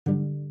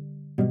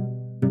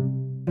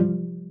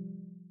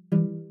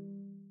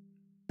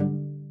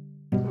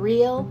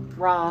Real,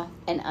 raw,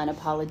 and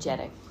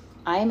unapologetic.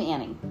 I am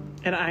Annie.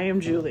 And I am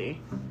Julie.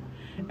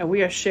 And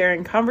we are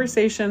sharing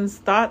conversations,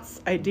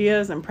 thoughts,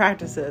 ideas, and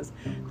practices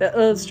that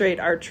illustrate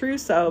our true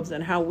selves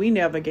and how we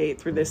navigate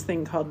through this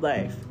thing called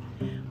life.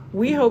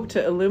 We hope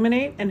to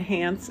illuminate,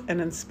 enhance, and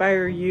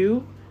inspire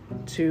you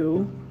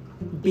to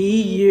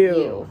be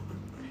you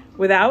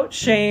without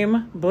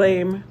shame,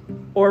 blame,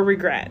 or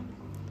regret.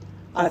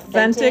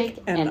 Authentic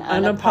and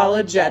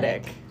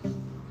unapologetic.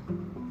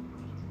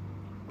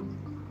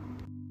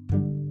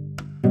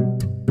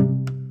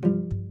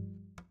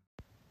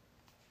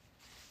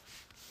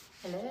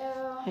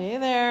 Hello. Hey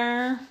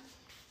there.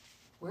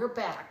 We're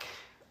back.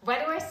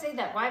 Why do I say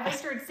that? Why have I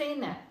started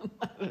saying that?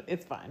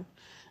 It's fine.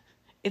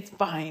 It's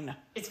fine.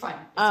 It's fine.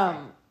 It's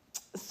fine.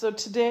 So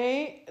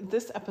today,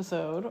 this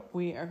episode,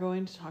 we are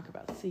going to talk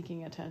about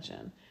seeking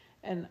attention.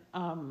 And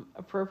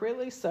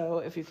appropriately so,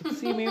 if you could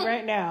see me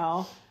right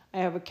now, I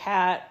have a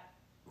cat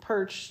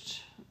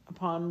perched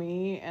upon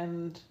me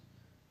and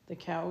the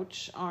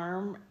couch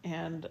arm.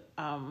 And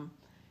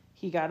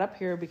he got up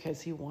here because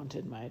he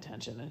wanted my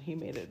attention. And he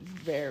made it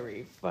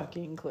very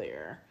fucking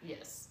clear.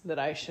 Yes. That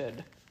I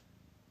should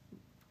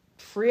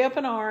free up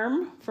an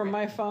arm from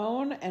my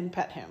phone and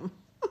pet him.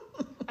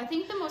 I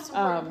think the most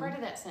important part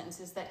of that sentence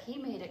is that he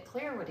made it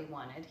clear what he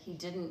wanted. He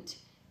didn't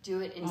do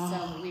it in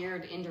some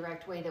weird,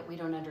 indirect way that we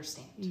don't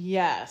understand.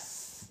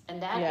 Yes.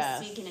 And that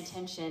is seeking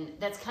attention.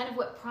 That's kind of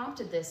what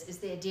prompted this, is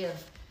the idea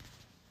of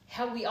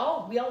how we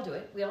all do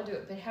it,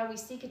 but how we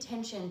seek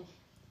attention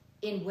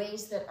in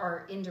ways that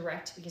are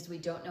indirect because we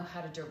don't know how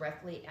to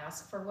directly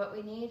ask for what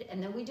we need,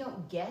 and then we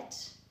don't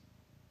get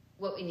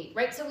what we need,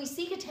 right? So we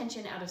seek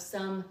attention out of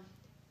some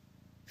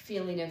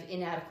feeling of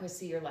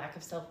inadequacy or lack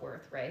of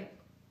self-worth, right?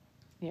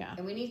 Yeah.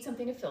 And we need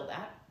something to fill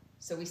that.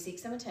 So we seek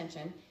some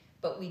attention,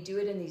 but we do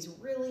it in these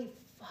really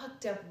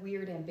fucked up,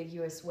 weird,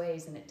 ambiguous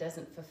ways, and it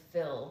doesn't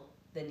fulfill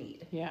the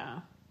need. Yeah.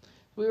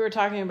 We were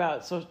talking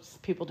about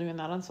people doing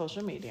that on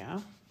social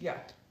media. Yeah.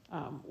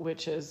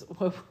 Which is,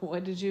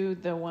 what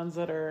did the ones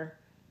that are...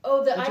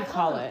 Oh, what do you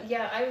call it?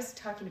 Yeah, I was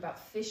talking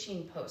about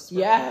phishing posts.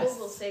 Where yes. People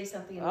will say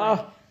something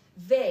like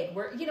vague,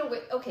 where,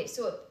 okay,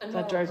 so a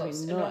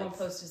normal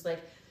post is like,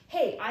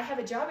 hey, I have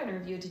a job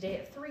interview today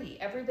at 3:00.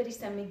 Everybody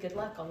send me good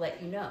luck. I'll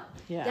let you know.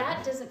 Yeah.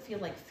 That doesn't feel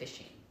like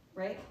phishing,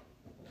 right?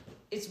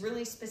 It's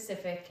really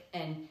specific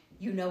and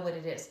you know what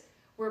it is.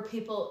 Where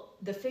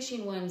the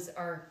phishing ones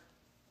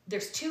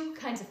there's two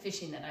kinds of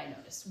phishing that I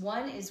noticed.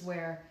 One is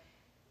where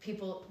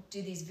people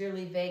do these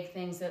really vague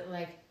things that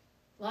like,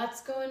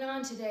 lots going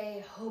on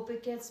today. Hope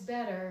it gets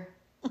better.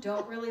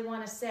 Don't really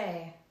want to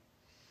say.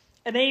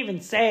 And they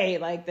even say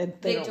like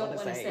that they don't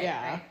want to say.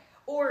 Yeah. Right?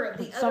 Or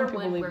the other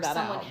one where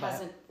someone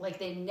hasn't, like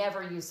they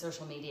never use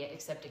social media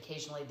except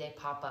occasionally they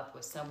pop up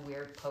with some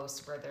weird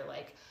post where they're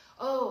like,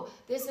 oh,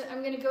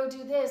 I'm going to go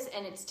do this.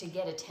 And it's to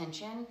get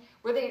attention,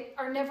 where they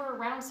are never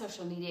around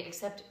social media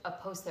except a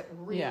post that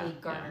really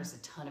garners a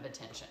ton of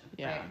attention.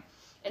 Yeah. Right?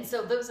 And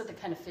so those are the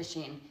kind of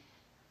phishing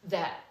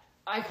that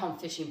I call them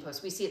phishing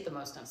posts. We see it the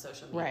most on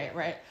social media.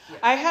 Right. Yeah.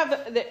 I have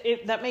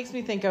that makes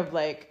me think of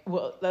like,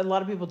 well, a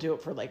lot of people do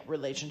it for like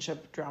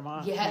relationship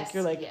drama. Yes. Like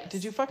you're like,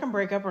 did you fucking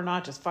break up or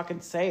not? Just fucking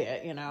say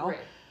it, you know?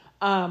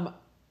 Right.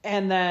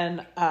 And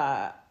then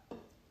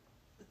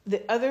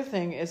the other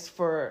thing is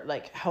for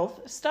like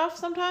health stuff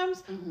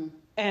sometimes. Mm-hmm.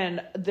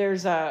 And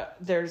there's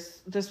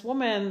this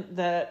woman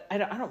that I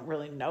don't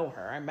really know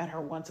her. I met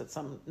her once at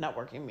some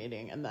networking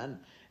meeting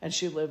and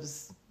she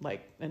lives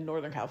like in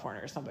Northern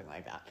California or something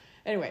like that.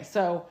 Anyway,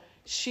 so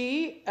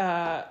she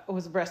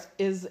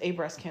is a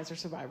breast cancer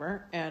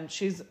survivor, and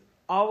she's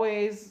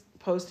always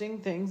posting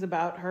things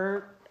about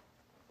her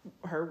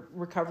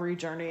recovery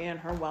journey and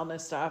her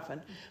wellness stuff,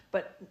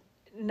 but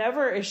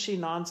never is she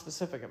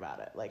non-specific about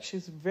it. Like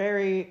she's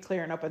very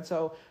clear and open.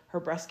 So her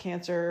breast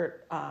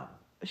cancer,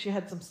 she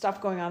had some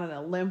stuff going on in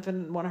a lymph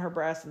in one of her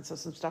breasts, and so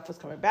some stuff was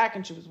coming back,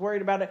 and she was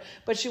worried about it,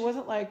 but she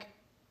wasn't like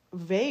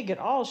vague at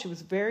all. She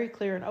was very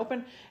clear and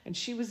open, and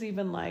she was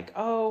even like,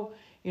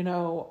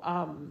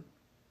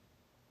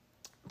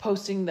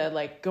 posting the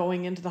like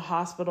going into the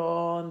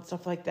hospital and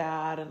stuff like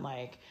that, and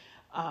like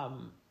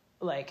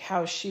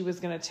how she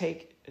was gonna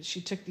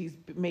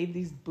made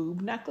these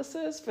boob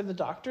necklaces for the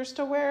doctors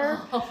to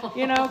wear,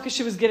 because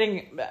she was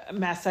getting a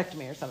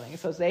mastectomy or something,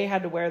 so they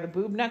had to wear the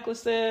boob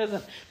necklaces,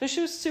 and so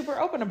she was super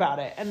open about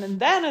it. And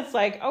then it's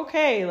like,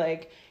 okay,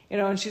 like,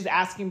 and she's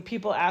asking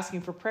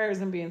for prayers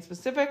and being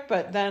specific,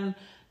 but then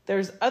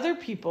there's other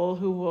people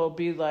who will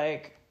be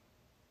like,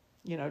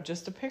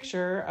 just a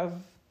picture of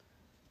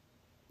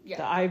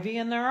the IV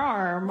in their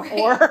arm, right.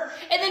 Or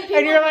and then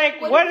and you're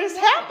like, what is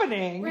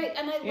happening? Right.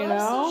 And I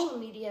love social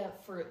media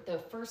for the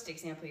first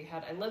example you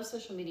had. I love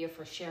social media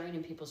for sharing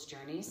in people's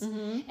journeys,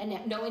 mm-hmm.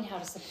 and knowing how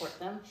to support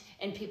them,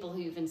 and people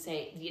who even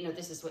say,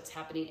 this is what's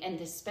happening. And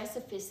the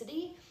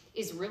specificity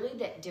is really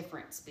that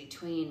difference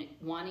between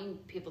wanting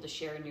people to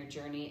share in your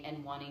journey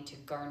and wanting to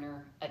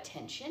garner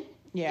attention.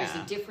 Yeah.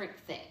 There's a different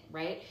thing,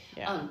 right?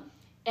 Yeah.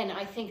 And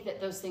I think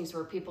that those things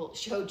where people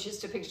show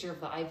just a picture of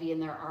the IV in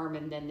their arm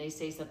and then they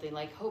say something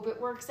like, hope it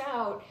works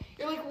out.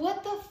 You're like,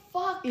 what the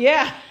fuck?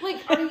 Yeah.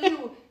 Like,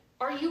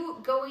 are you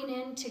going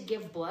in to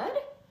give blood?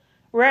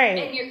 Right.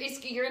 And you're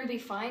going to be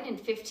fine in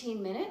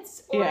 15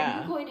 minutes? Or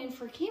are you going in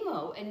for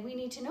chemo and we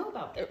need to know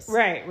about this?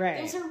 Right.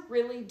 Those are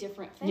really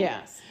different things.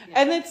 Yeah.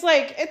 And it's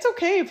like, it's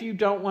okay if you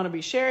don't want to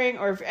be sharing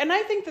and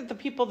I think that the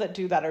people that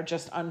do that are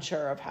just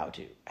unsure of how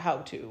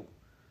to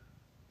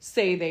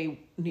say they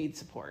need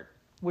support,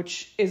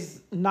 which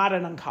is not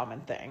an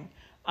uncommon thing.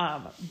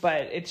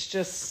 But it's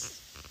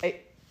just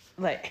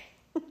like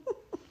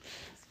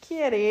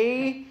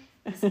Kitty.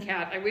 This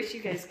cat, I wish you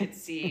guys could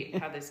see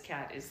how this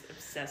cat is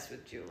obsessed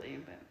with Julie,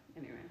 but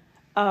anyway.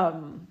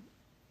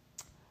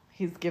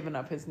 He's given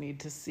up his need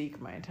to seek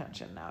my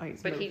attention now.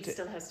 But he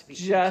still has to be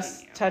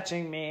just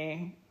touching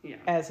me yeah.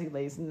 as he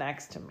lays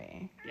next to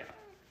me.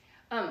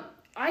 Yeah.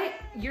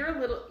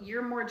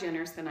 You're more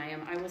generous than I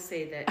am. I will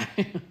say that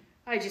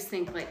I just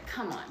think like,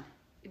 come on.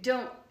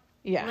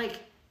 Like,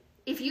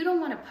 if you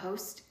don't want to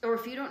post or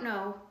if you don't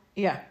know,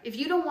 if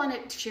you don't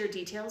want to share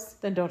details,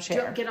 then don't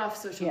share. Don't get off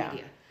social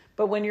media.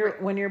 But when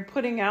you're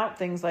putting out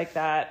things like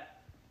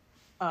that,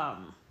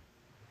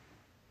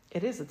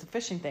 it's a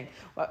fishing thing.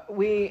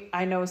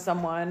 I know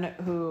someone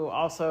who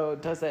also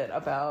does it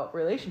about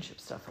relationship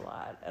stuff a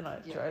lot, and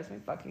it drives me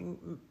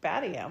fucking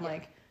batty. I'm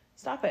like,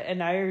 stop it. And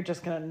now you're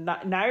just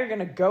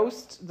gonna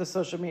ghost the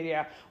social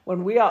media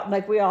when we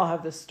all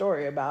have this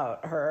story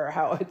about her,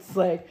 how it's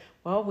like,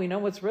 well, we know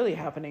what's really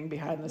happening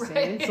behind the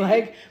scenes,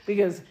 like,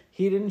 because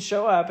he didn't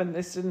show up and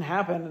this didn't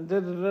happen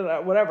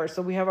and whatever.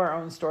 So we have our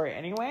own story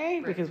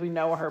anyway, because we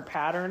know her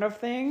pattern of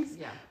things.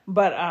 Yeah.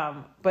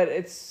 But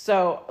it's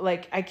so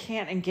like, I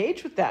can't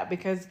engage with that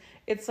because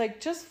it's like,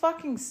 just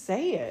fucking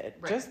say it.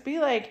 Right. Just be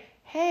like,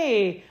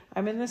 hey,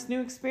 I'm in this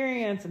new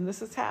experience and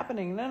this is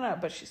happening. No.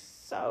 But she's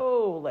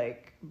so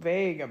like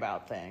vague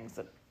about things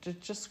that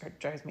just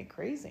drives me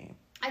crazy.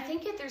 I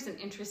think there's an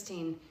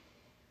interesting,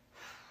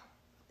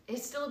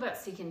 it's still about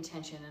seeking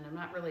attention, and I'm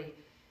not really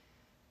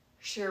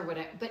sure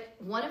but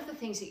one of the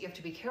things that you have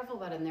to be careful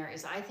about in there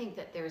is I think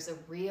that there's a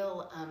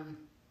real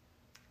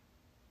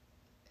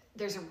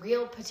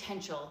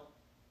potential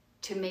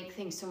to make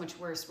things so much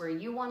worse, where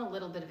you want a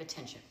little bit of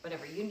attention,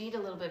 whatever, you need a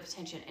little bit of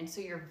attention, and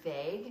so you're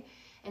vague,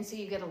 and so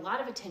you get a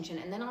lot of attention,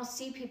 and then I'll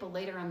see people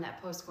later on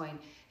that post going,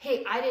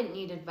 hey, I didn't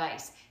need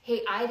advice.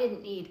 Hey,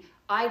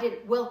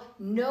 well,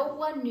 no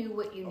one knew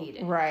what you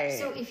needed. Right.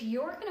 So if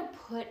you're going to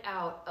put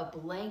out a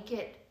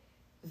blanket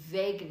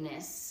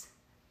vagueness,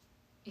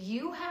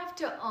 you have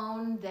to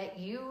own that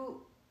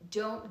you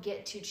don't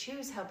get to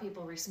choose how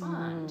people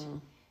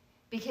respond.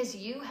 Because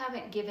you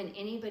haven't given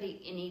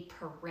anybody any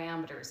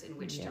parameters in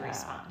which to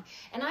respond.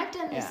 And I've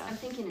done this, I'm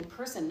thinking in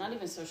person, not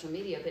even social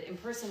media, but in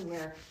person,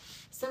 where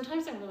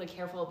sometimes I'm really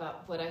careful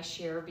about what I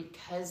share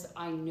because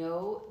I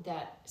know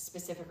that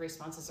specific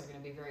responses are going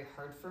to be very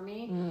hard for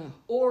me.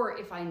 Or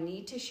if I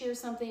need to share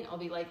something, I'll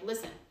be like,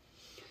 listen,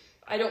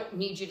 I don't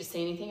need you to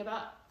say anything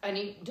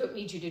don't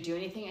need you to do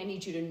anything. I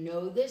need you to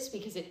know this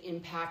because it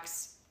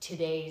impacts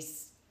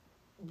today's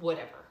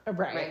whatever.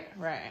 Right.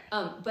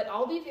 But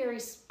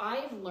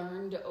I've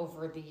learned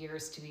over the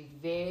years to be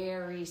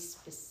very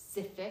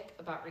specific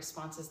about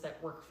responses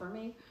that work for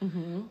me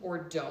or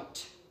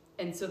don't.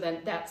 And so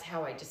then that's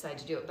how I decide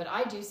to do it. But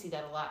I do see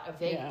that a lot, a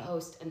vague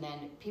post, and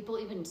then people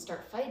even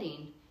start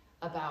fighting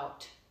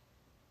about,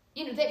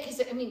 that,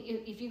 because I mean,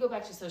 if you go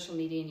back to social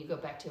media and you go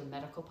back to a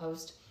medical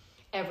post,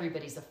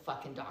 everybody's a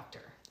fucking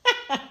doctor,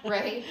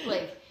 right?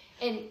 Like,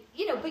 and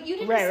but you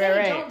didn't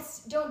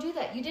say don't do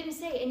that. You didn't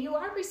say, and you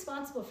are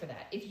responsible for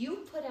that. If you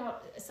put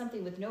out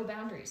something with no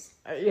boundaries,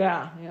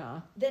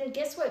 then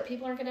guess what?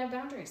 People aren't going to have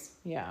boundaries.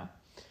 Yeah.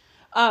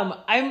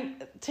 I'm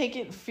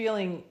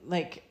feeling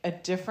like a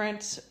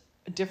different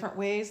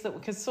ways that,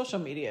 because social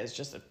media is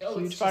just a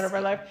huge part of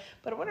our life.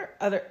 But what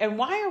are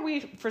why are we?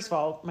 First of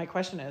all, my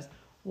question is,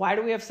 why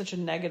do we have such a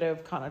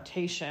negative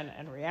connotation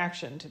and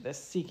reaction to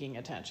this seeking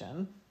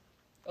attention?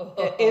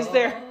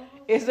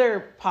 Is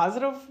there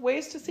positive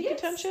ways to seek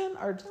attention,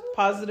 or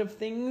positive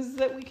things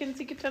that we can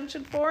seek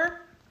attention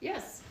for?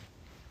 Yes.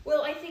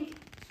 Well, I think,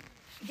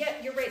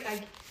 you're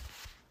right.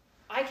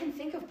 I can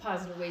think of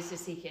positive ways to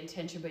seek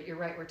attention, but you're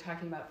right. We're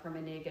talking about from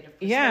a negative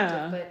perspective.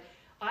 Yeah. But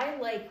I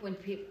like when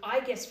people, I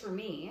guess for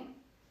me,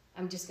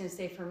 I'm just going to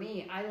say for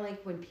me, I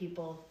like when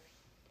people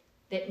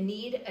that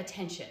need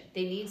attention,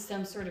 they need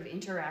some sort of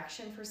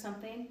interaction for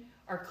something,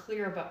 are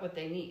clear about what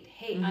they need.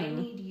 Hey, I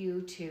need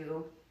you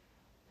to...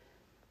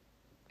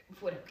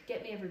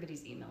 get me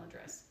everybody's email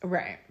address.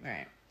 Right.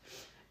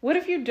 What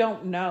if you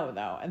don't know,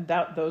 though? And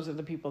those are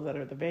the people that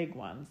are the vague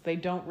ones. They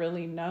don't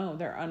really know.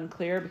 They're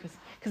unclear because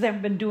they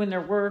haven't been doing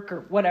their work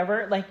or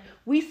whatever. Like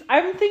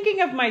I'm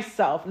thinking of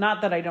myself,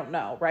 not that I don't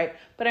know, right?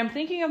 But I'm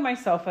thinking of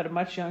myself at a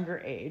much younger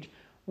age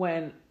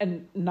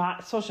and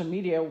not social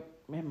media.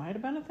 It might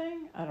have been a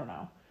thing. I don't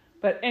know.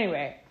 But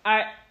anyway,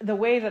 the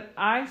way that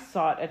I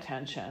sought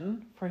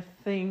attention for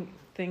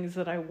things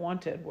that I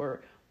wanted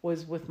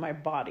was with my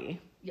body.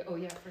 Yeah, oh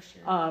yeah, for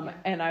sure.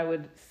 And I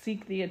would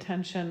seek the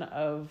attention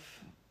of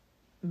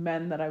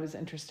men that I was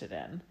interested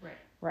in. Right.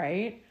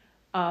 Right.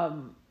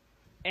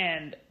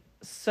 And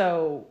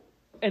so,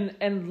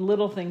 and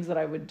little things that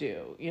I would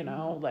do, you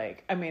know,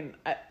 like, I mean,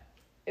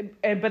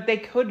 but they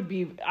could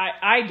be,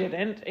 I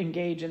didn't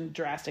engage in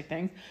drastic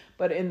things,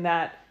 but in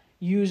that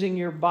using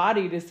your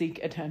body to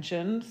seek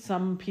attention,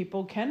 some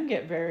people can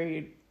get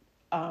very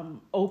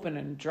open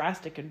and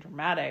drastic and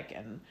dramatic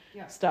and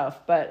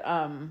stuff. But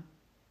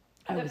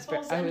that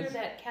falls under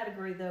that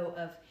category though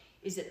of,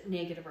 is it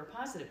negative or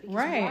positive? Because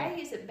why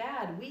is it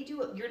bad? We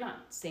do, you're not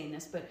saying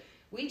this, but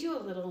we do a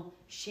little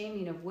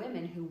shaming of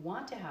women who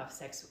want to have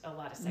a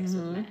lot of sex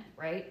with men,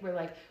 right? We're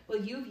like, well,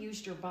 you've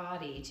used your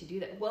body to do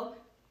that. Well,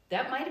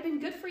 that might have been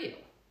good for you.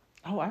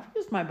 Oh, I've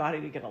used my body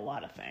to get a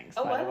lot of things,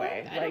 by the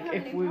way. I don't have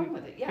any problem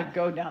with it. Yeah. Could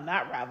go down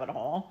that rabbit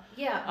hole.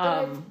 Yeah,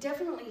 but I've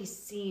definitely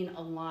seen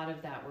a lot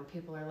of that where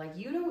people are like,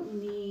 you don't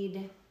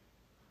need...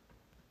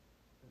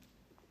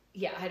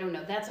 Yeah, I don't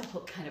know. That's a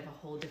whole kind of a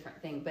whole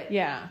different thing. But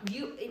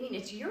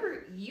it's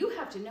you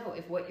have to know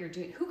if what you're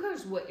doing, who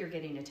cares what you're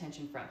getting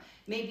attention from?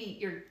 Maybe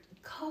your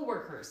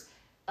coworkers,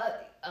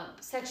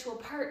 sexual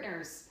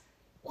partners,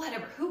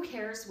 whatever. Who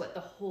cares what the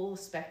whole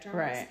spectrum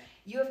is?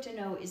 You have to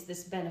know, is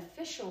this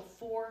beneficial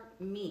for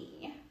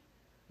me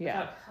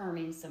without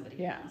harming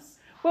somebody else?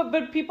 Well,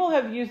 but people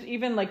have used,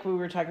 even like we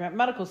were talking about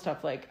medical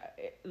stuff, like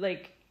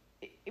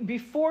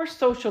before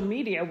social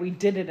media, we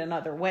did it in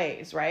other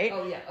ways, right?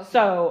 Oh, yeah. Okay.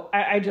 So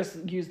I just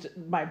used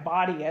my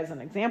body as an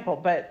example,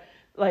 but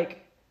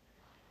like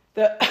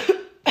the,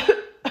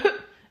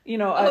 you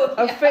know,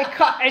 a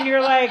fake and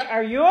you're like,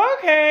 are you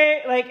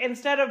okay? Like,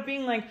 instead of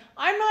being like,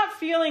 I'm not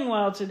feeling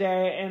well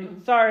today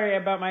and sorry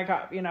about my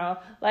cough, you know,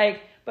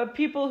 like, but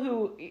people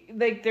who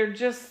like, they're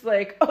just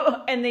like,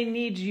 oh, and they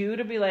need you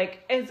to be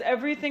like, is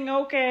everything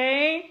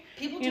okay?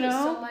 People do it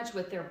so much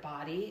with their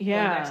body.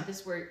 Yeah. Going back to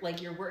this, where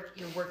like you're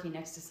working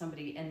next to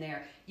somebody and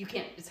you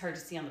can't, it's hard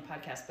to see on the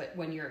podcast, but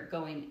when you're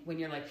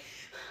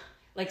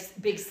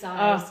like big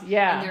sighs,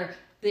 and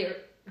they're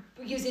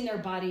using their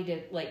body to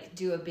like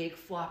do a big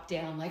flop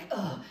down, like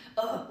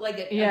like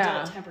an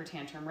adult temper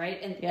tantrum, right?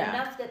 And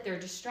enough that they're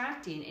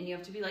distracting, and you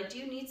have to be like, do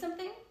you need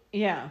something?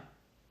 Yeah.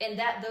 And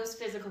those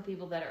physical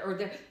people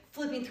they're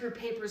flipping through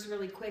papers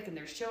really quick and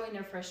they're showing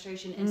their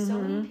frustration, and so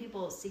many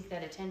people seek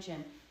that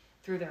attention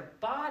through their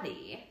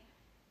body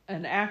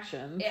and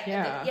actions.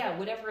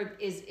 Whatever it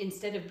is,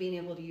 instead of being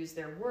able to use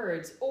their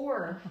words.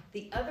 Or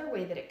the other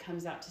way that it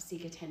comes out to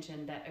seek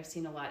attention that I've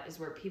seen a lot is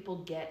where people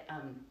get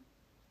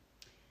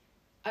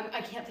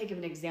I can't think of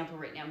an example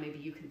right now, maybe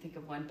you can think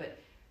of one, but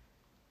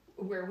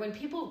where when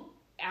people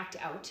act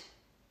out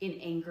in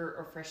anger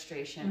or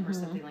frustration or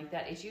something like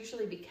that, it's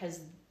usually because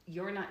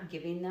you're not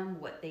giving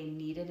them what they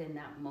needed in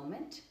that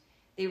moment.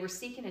 They were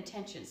seeking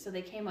attention, so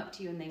they came up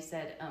to you and they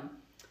said,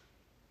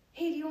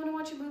 hey, do you want to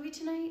watch a movie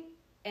tonight?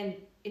 And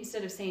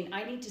instead of saying,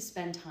 I need to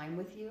spend time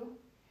with you,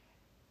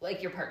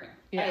 like your partner.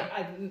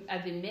 Yeah.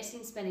 I've been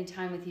missing spending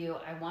time with you.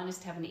 I want us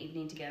to have an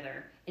evening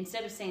together.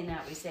 Instead of saying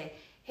that, we say,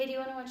 hey, do you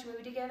want to watch a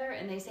movie together?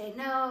 And they say,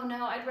 no,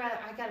 I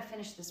got to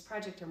finish this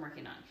project I'm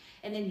working on.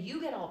 And then you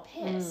get all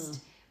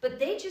pissed. But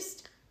they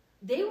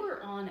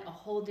were on a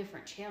whole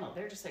different channel.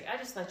 They're just like, I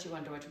just thought you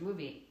wanted to watch a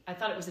movie. I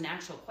thought it was an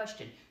actual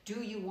question.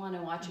 Do you want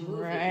to watch a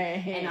movie?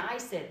 Right. And I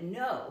said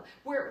no.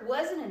 Where it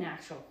wasn't an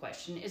actual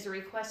question is a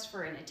request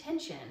for an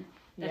attention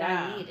that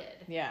I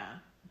needed. Yeah.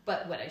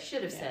 But what I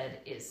should have said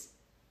is,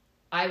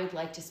 I would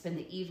like to spend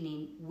the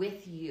evening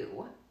with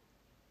you.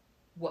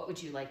 What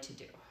would you like to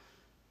do?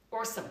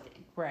 Or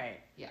something. Right.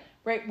 Yeah.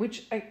 Right,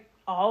 which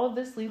all of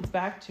this leads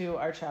back to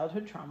our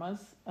childhood traumas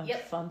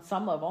on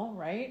some level,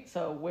 right?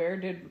 So where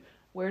did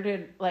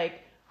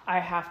like I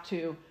have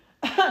to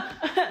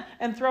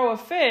and throw a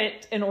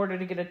fit in order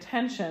to get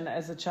attention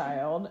as a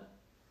child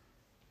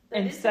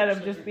instead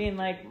of just being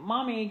like,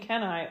 mommy,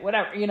 can I,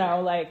 whatever, you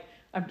know, like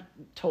I'm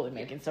totally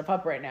making stuff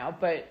up right now,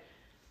 but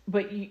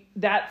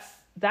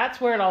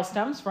that's where it all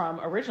stems from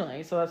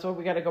originally. So that's why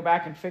we got to go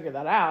back and figure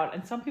that out.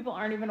 And some people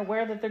aren't even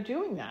aware that they're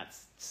doing that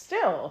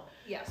still.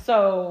 Yeah.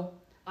 So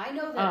I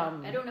know that,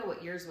 I don't know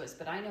what yours was,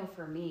 but I know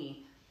for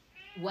me,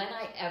 what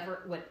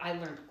I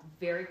learned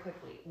very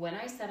quickly, when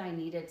I said I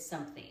needed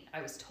something,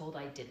 I was told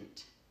I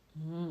didn't.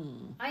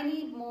 I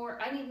need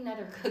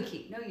another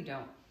cookie. No, you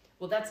don't.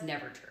 Well, that's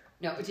never true.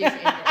 No, it's just,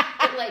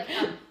 but like,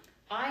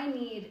 I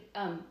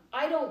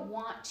don't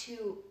want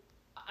to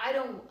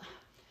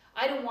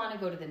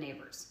go to the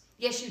neighbors.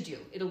 Yes, you do.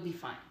 It'll be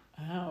fine.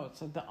 Oh,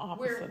 so the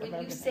opposite when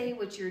of you say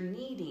what you're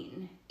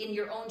needing in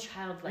your own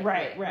childlike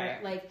way.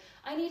 Right. Like,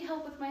 I need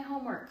help with my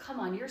homework. Come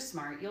on, you're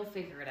smart. You'll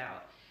figure it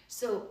out.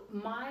 So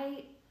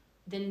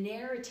the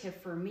narrative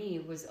for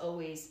me was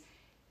always,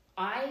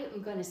 I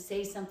am going to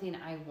say something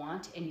I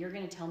want, and you're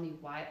going to tell me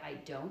why I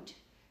don't.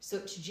 So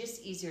it's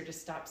just easier to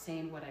stop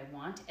saying what I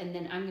want, and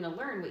then I'm going to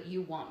learn what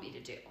you want me to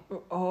do.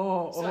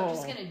 I'm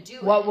just going to do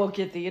it. What will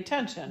get the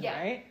attention,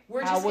 right?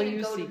 We're just going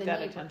to go to the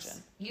neighbors. Attention?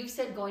 You've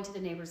said going to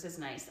the neighbors is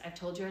nice. I've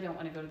told you I don't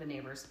want to go to the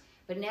neighbors.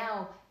 But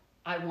now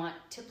I want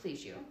to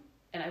please you,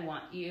 and I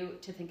want you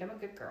to think I'm a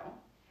good girl.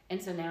 And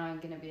so now I'm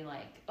going to be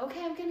like, okay,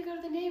 I'm going to go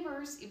to the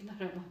neighbors, even though I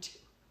don't want to.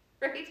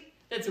 Right?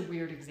 That's a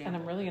weird example. And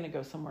I'm really going to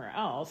go somewhere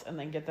else and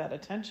then get that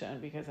attention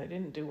because I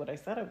didn't do what I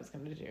said I was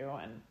going to do.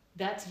 And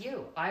that's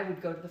you. I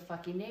would go to the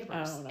fucking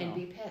neighbors and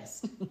be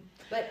pissed.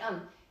 But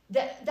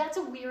that's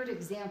a weird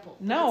example.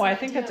 No, I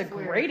think that's a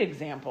great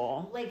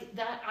example. Like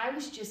that, I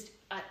was just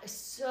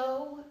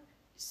so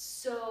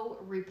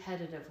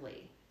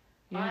repetitively.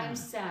 Yeah. I'm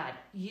sad.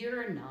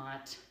 You're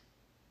not.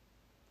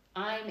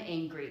 I'm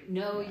angry.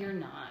 No, you're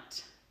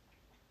not.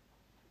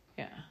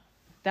 Yeah.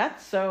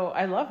 That's so,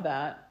 I love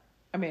that.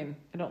 I mean,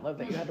 I don't love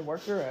that you had to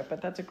work through it,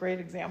 but that's a great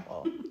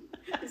example.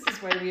 This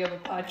is why we have a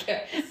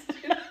podcast.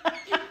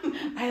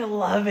 I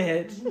love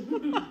it.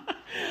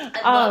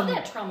 I love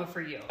that trauma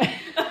for you.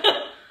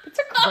 It's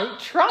a great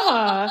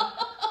trauma.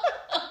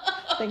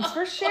 Thanks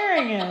for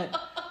sharing it.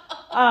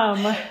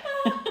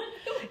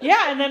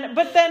 Yeah,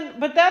 but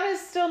that is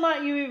still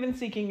not you even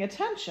seeking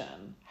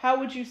attention. How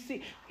would you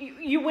see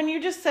you when you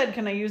just said,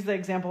 can I use the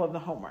example of the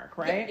homework,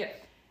 right? Yeah.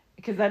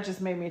 Because that just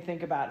made me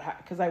think about how,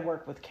 because I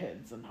work with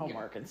kids and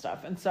homework and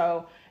stuff. And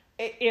so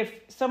if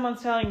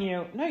someone's telling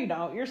you, no, you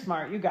don't, you're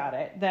smart, you got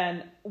it,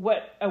 then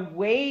a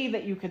way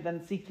that you could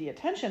then seek the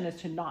attention is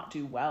to not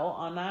do well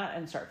on that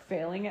and start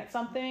failing at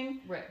something.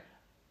 Right.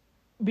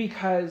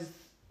 Because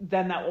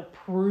then that will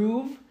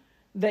prove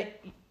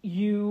that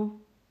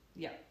you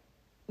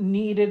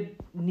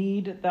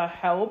need the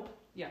help.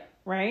 Yeah.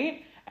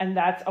 Right? And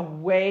that's a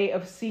way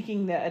of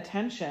seeking the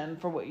attention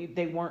for what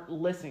they weren't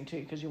listening to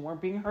because you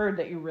weren't being heard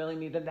that you really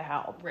needed the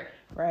help. Right.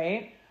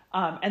 Right?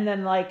 And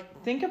then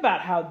think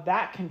about how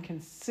that can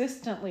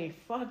consistently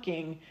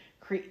fucking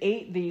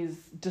create these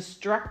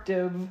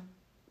destructive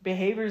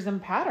behaviors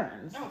and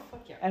patterns. Oh,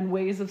 fuck yeah. And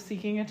ways of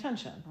seeking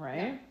attention, right?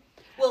 Yeah.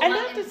 Well, and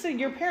not to say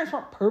your parents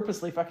weren't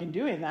purposely fucking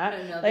doing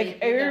that. No,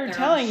 they're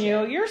telling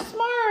you, you're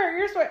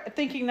smart,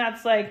 thinking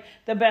that's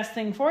the best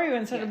thing for you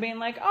instead of being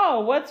like, oh,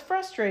 what's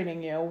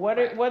frustrating you?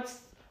 What's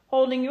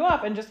holding you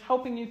up? And just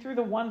helping you through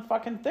the one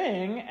fucking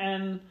thing.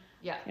 And,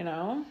 you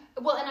know.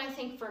 Well, and I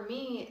think for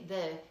me,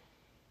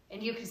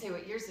 and you can say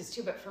what yours is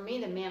too, but for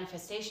me, the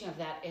manifestation of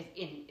that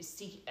in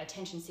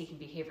attention-seeking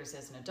behaviors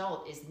as an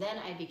adult is then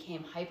I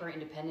became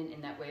hyper-independent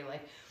in that way,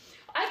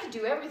 I could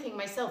do everything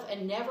myself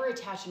and never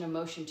attach an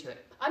emotion to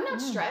it. I'm not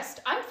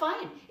stressed. I'm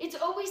fine. It's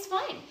always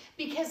fine.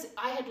 Because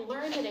I had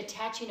learned that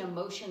attaching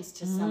emotions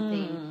to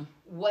something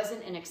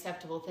wasn't an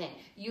acceptable thing.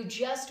 You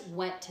just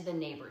went to the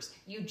neighbors.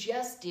 You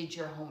just did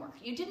your homework.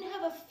 You didn't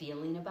have a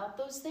feeling about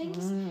those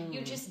things. You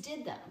just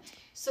did them.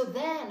 So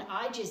then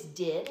I just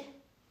did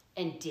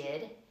and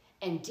did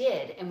and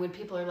did. And when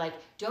people are like,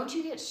 don't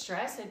you get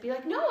stressed? I'd be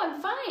like, no,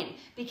 I'm fine.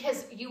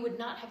 Because you would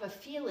not have a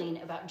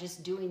feeling about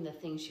just doing the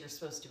things you're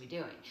supposed to be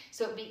doing.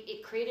 So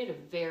it created a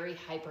very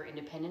hyper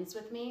independence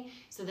with me.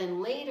 So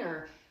then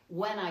later,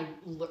 when I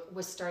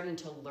was starting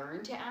to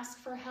learn to ask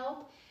for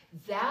help,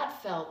 that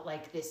felt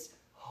like this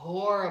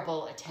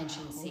horrible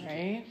attention seeking.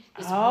 Right?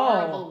 This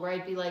horrible, where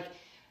I'd be like,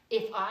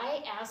 if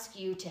I ask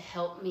you to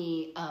help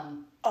me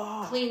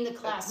clean the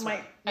classroom,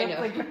 I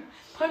know.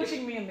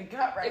 Punching me in the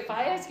gut right now. If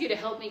I ask you to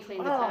help me clean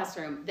the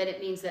classroom, then it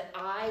means that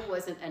I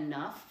wasn't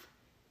enough.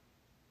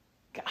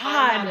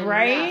 God,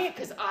 right?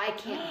 Because I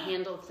can't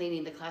handle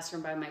cleaning the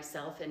classroom by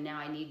myself, and now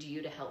I need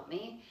you to help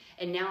me.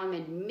 And now I'm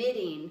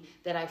admitting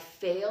that I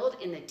failed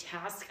in the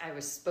task I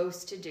was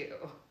supposed to do.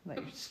 That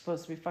you're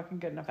supposed to be fucking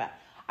good enough at.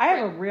 I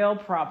have a real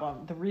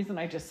problem. The reason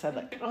I just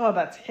said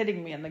that's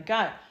hitting me in the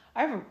gut.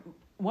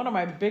 One of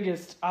my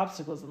biggest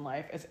obstacles in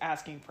life is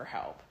asking for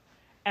help.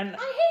 And I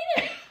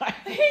hate it.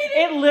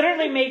 It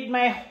literally made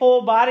my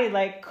whole body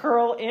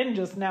curl in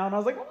just now. And I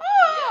was like,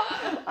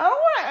 I don't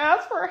want to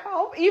ask for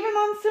help, even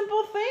on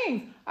simple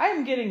things. I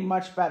am getting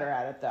much better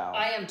at it, though.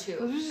 I am too.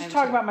 I was just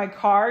talking about my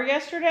car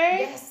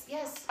yesterday.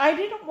 Yes. I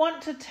didn't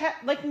want to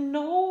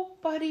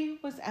nobody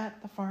was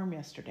at the farm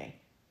yesterday.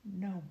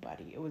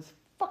 Nobody. It was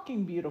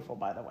fucking beautiful,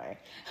 by the way.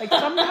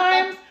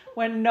 Sometimes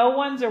when no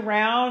one's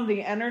around,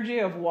 the energy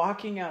of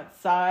walking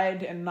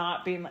outside and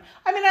not being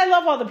I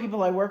love all the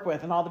people I work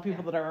with and all the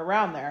people that are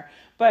around there,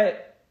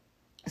 but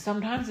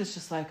sometimes it's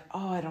just I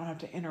don't have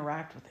to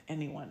interact with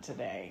anyone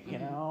today, you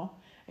know,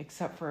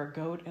 except for a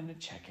goat and a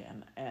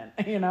chicken, and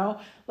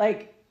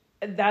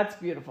that's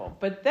beautiful.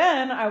 But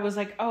then I was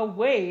like, oh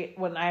wait,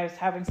 when I was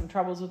having some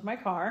troubles with my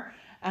car,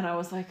 and I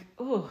was like,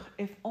 oh,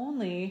 if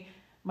only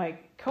my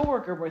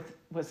coworker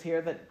was here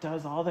that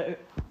does all the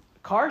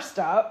car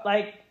stuff.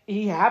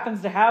 He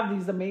happens to have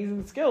these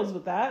amazing skills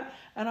with that.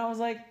 And I was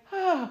like,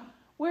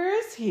 where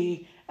is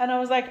he? And I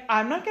was like,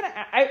 I'm not going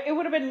to, it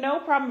would have been no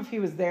problem if he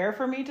was there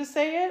for me to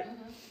say it.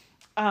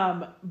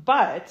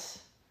 But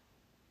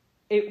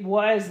it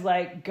was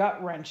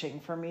gut wrenching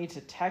for me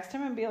to text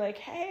him and be like,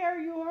 hey, are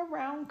you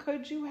around?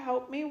 Could you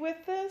help me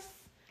with this?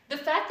 The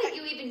fact that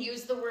you even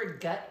use the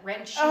word gut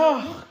wrenching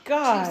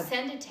to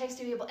send a text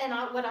to people, and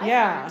what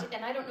I've learned,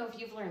 and I don't know if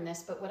you've learned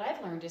this, but what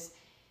I've learned is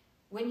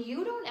when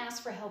you don't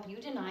ask for help, you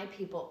deny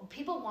people.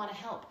 People want to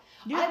help.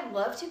 Yeah. I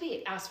love to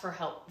be asked for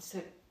help,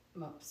 so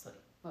mostly.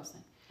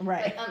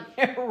 Right.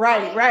 But,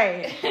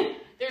 right.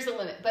 There's a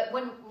limit, but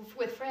when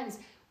with friends,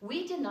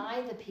 we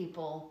deny the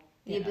people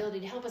the ability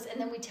to help us, and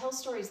then we tell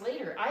stories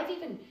later.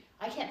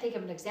 I can't think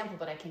of an example,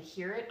 but I can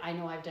hear it. I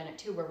know I've done it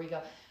too, where we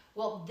go,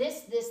 well,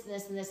 this,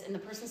 and this, and the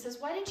person says,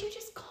 why didn't you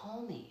just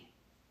call me?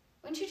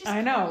 Why didn't you just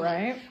I know,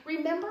 right?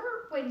 Remember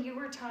when you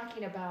were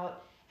talking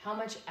about how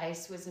much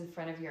ice was in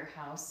front of your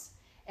house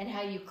and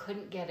how you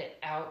couldn't get it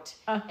out?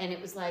 And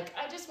it was like,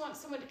 I just want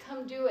someone to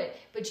come do it.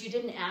 But you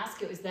didn't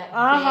ask. It was that vague.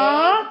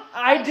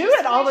 I do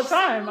it all the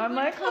time. I'm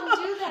like, come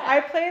do that.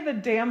 I play the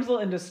damsel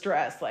in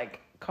distress, like,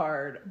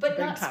 card but big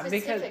not time.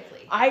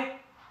 specifically. Because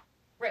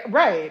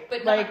right.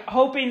 But like, not,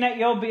 hoping that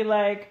you'll be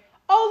like,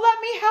 oh,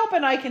 let me help.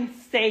 And I can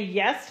say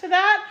yes to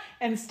that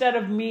instead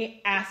of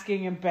me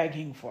asking and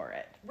begging for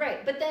it.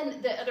 Right. But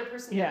then the other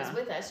person that was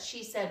with us,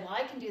 she said, well,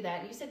 I can do that.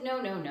 And you said, no.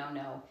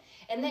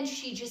 And then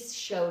she just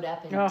showed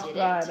up and did it. Oh,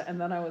 God.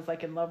 And then I was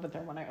like in love with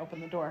her when I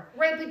opened the door.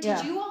 Right. But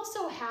did you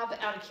also have,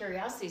 out of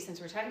curiosity, since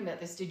we're talking about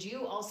this, did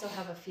you also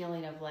have a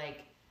feeling of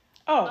like,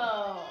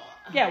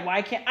 yeah,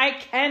 why can't I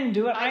can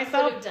do it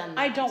myself? Done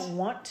that. I don't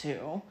want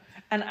to.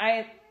 And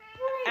I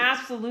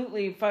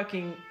absolutely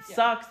fucking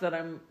sucks that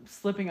I'm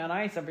slipping on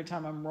ice every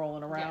time I'm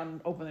rolling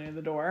around opening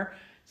the door.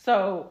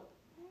 So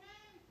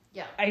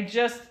I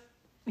just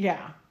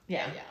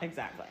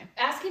exactly.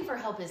 Asking for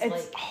help is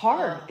it's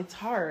hard. It's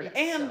hard. It's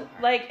and so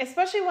hard. like,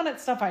 especially when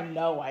it's stuff I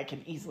know I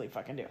can easily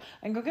fucking do.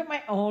 I can go get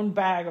my own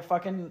bag of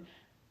fucking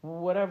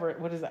whatever.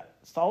 What is that?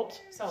 Salt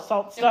stuff.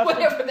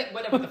 Whatever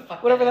the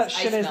fuck. Whatever that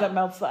shit is that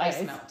melts the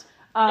ice. Melt.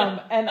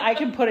 And I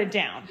can put it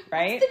down,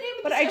 right?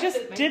 But I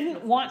just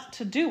didn't want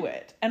to do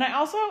it. And I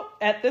also,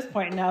 at this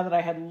point, now that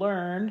I had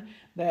learned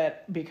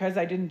that because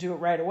I didn't do it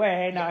right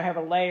away, now I have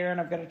a layer and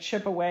I've got to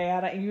chip away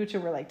at it. And you two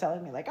were like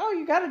telling me like, oh,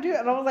 you got to do it.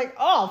 And I was like,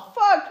 oh,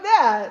 fuck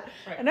that.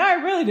 Right. And now I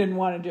really didn't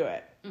want to do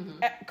it.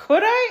 Mm-hmm.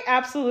 Could I?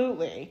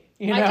 Absolutely.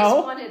 I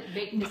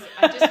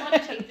just want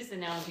to take this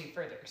analogy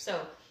further.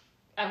 So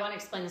I want to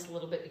explain this a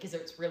little bit because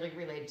it's really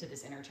related to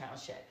this inner child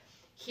shit.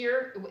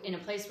 Here, in a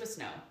place with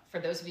snow, for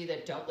those of you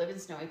that don't live in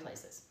snowy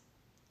places,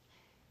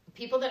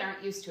 people that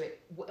aren't used to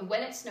it,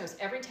 when it snows,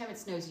 every time it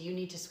snows, you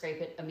need to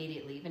scrape it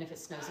immediately, even if it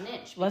snows an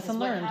inch. Because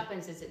what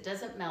happens is it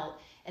doesn't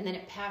melt, and then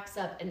it packs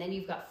up, and then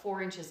you've got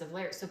 4 inches of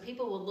layer. So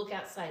people will look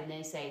outside and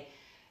they say,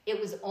 it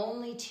was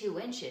only 2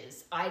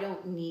 inches. I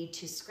don't need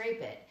to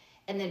scrape it.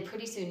 And then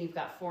pretty soon you've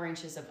got 4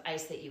 inches of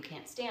ice that you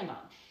can't stand on.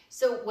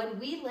 So when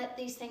we let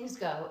these things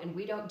go and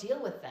we don't deal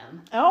with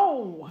them,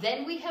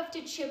 then we have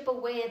to chip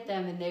away at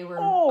them, and they are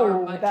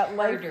much that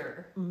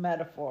harder. Life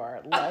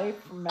metaphor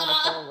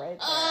right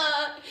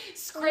there.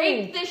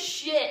 Scrape the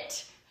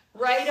shit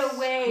right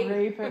away.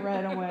 Scrape it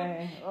right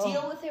away.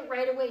 Deal with it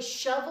right away.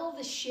 Shovel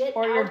the shit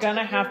or you're going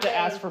to have to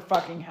ask for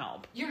fucking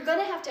help. You're going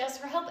to have to ask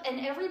for help,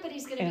 and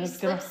everybody's going to be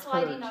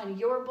slip-sliding on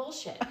your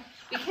bullshit.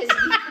 Because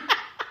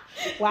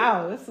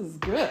wow, this is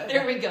good.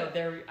 There we go.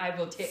 I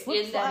will take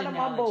in that analogy.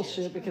 My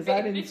bullshit because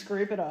I didn't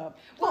scrape it up.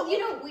 Well,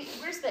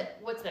 what's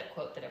that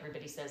quote that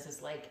everybody says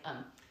is like,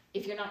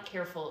 if you're not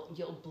careful,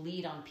 you'll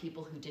bleed on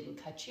people who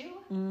didn't cut you,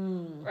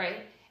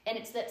 right? And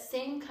it's that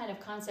same kind of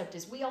concept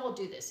as we all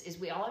do this, is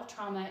we all have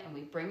trauma and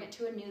we bring it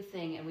to a new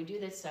thing and we do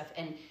this stuff.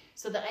 And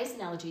so the ice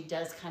analogy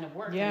does kind of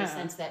work in the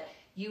sense that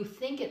you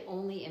think it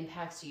only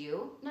impacts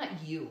you, not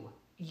you,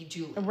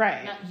 Julie,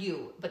 right? Not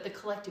you, but the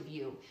collective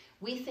you.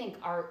 We think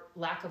our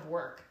lack of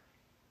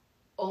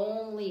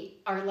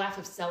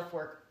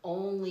self-work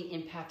only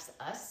impacts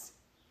us,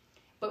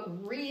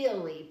 but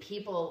really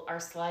people are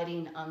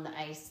sliding on the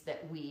ice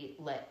that we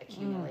let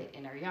accumulate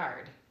in our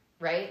yard,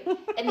 right?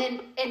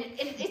 And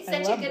it's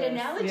such a good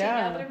analogy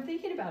now that I'm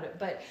thinking about it.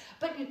 But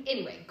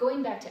anyway,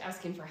 going back to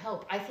asking for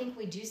help, I think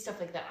we do stuff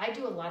like that. I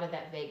do a lot of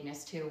that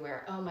vagueness too,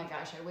 where, oh my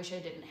gosh, I wish I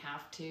didn't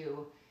have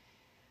to.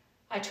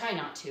 I try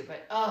not to,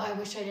 but I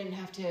wish I didn't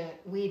have to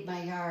weed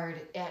my yard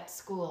at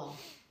school.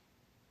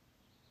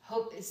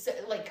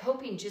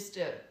 Hoping just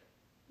a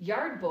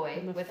yard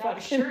boy without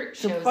a shirt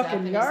shows up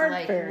and is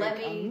like, let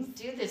me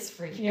do this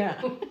for you.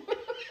 Yeah.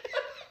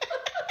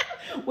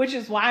 Which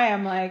is why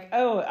I'm like,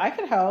 oh, I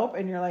could help.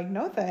 And you're like,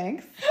 no,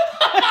 thanks.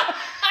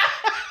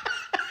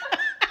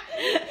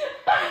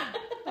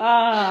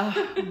 But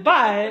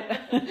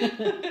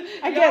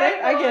I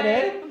get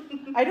it.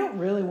 I don't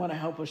really want to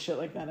help with shit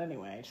like that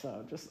anyway.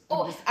 So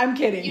I'm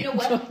kidding. You know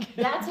what?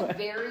 That's a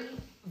very,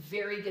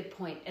 very good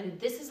point. And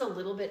this is a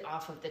little bit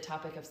off of the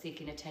topic of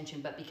seeking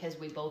attention, but because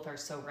we both are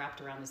so wrapped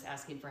around this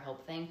asking for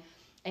help thing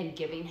and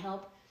giving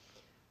help,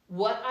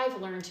 what I've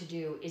learned to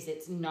do is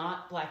it's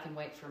not black and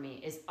white for me,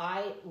 is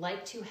I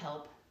like to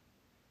help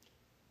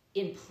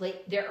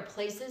there are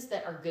places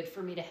that are good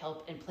for me to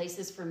help and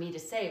places for me to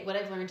say, what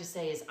I've learned to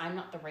say is I'm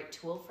not the right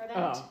tool for that.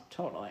 Oh,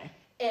 totally.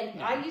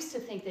 And I used to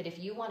think that if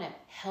you want to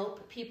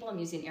help people, I'm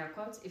using air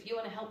quotes, if you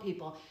want to help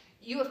people,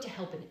 you have to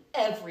help in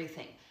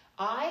everything.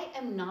 I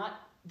am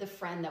not the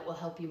friend that will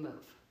help you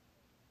move.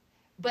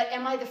 But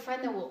am I the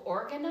friend that will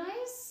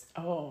organize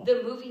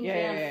the moving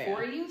van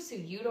for you so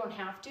you don't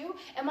have to?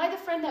 Am I the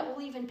friend that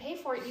will even pay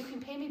for it? You can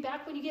pay me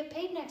back when you get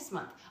paid next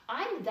month.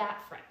 I'm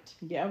that friend.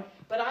 Yeah.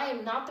 But I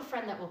am not the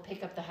friend that will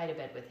pick up the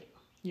hide-a-bed with you.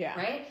 Yeah.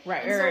 Right?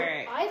 Right.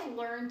 And so I've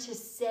learned to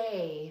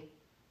say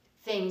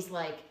things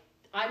like,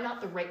 I'm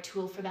not the right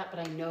tool for that, but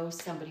I know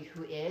somebody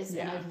who is.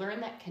 Yeah. And I've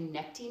learned that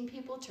connecting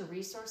people to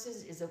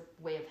resources is a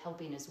way of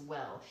helping as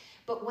well.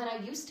 But when I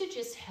used to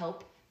just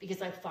help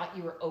because I thought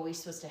you were always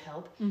supposed to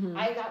help,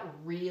 I got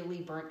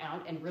really burnt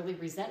out and really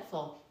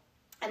resentful.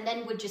 And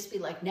then would just be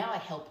like, now I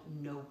help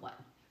no one.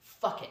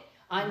 Fuck it.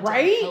 I'm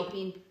done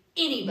helping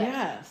anybody.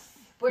 Yes.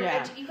 Where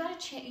you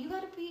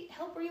gotta be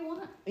help where you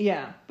want.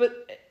 Yeah.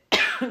 But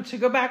to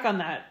go back on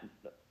that,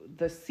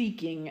 the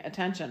seeking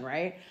attention,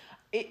 right?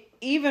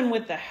 Even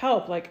with the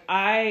help, like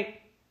I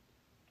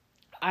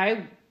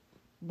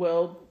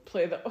will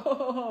play the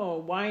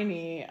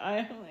whiny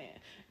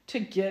to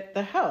get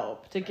the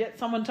help, to get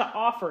someone to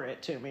offer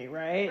it to me,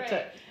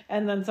 right?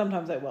 And then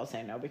sometimes I will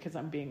say no because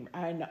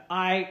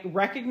I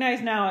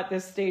recognize now at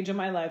this stage of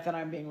my life that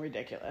I'm being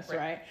ridiculous,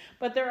 right?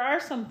 But there are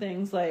some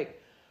things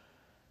like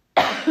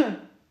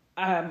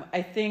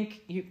I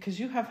think because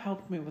you have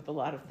helped me with a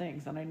lot of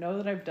things, and I know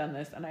that I've done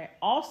this, and I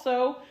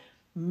also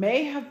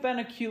may have been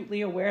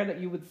acutely aware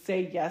that you would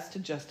say yes to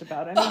just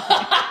about anything.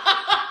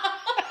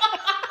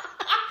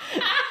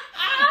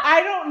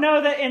 I don't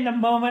know that in the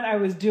moment I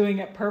was doing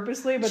it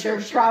purposely, but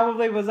there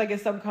probably was like a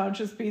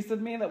subconscious piece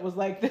of me that was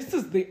like, this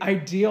is the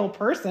ideal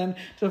person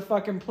to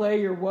fucking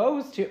play your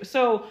woes to.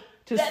 So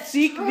to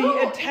seek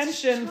the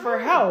attention for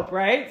help,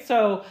 right?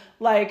 So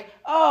like,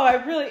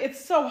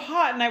 it's so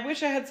hot and I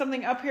wish I had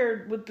something up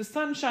here with the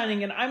sun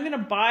shining and I'm going to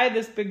buy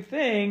this big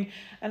thing.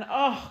 And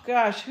oh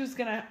gosh,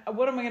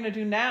 what am I going to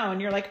do now?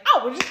 And you're like,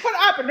 we'll just put it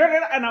up.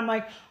 And I'm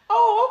like,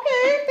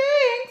 okay,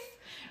 thanks.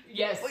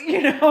 Yes.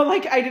 You know,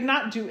 like I did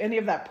not do any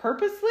of that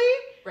purposely.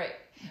 Right.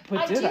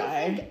 But did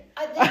I?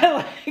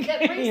 That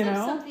brings up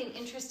something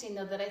interesting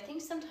though, that I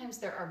think sometimes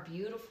there are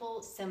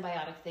beautiful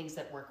symbiotic things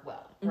that work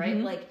well, right?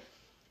 Like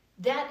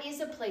that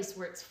is a place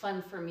where it's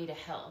fun for me to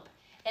help.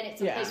 And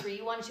it's a place where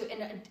you want to,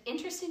 and an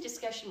interesting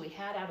discussion we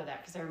had out of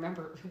that, because I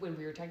remember when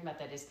we were talking about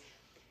that is,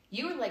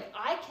 you were like,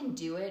 I can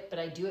do it, but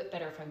I do it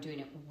better if I'm doing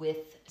it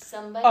with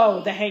somebody.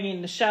 Oh, the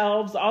hanging the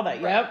shelves, all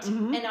that. Right. Yep.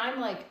 Mm-hmm. And I'm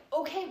like,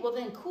 okay, well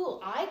then cool.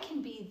 I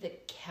can be the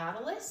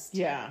catalyst.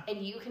 Yeah.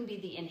 And you can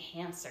be the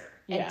enhancer.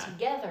 And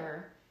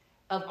together,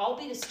 I'll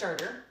be the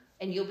starter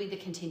and you'll be the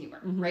continuer,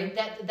 right?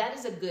 That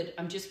is a good,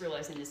 I'm just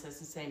realizing this as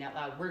I'm saying out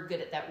loud. We're good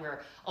at that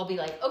where I'll be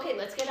like, okay,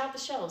 let's get out the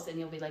shelves. And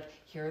you'll be like,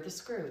 here are the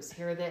screws.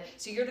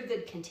 So you're the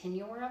good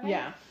continuer of it.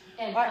 Yeah.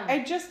 And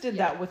I just did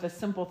that with a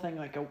simple thing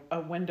like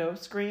a window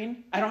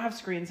screen. I don't have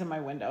screens in my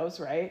windows,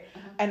 right?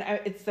 And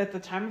it's at the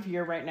time of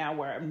year right now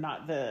where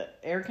the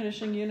air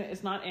conditioning unit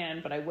is not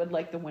in, but I would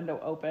like the window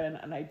open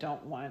and I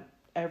don't want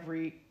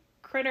every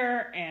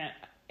critter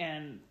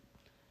and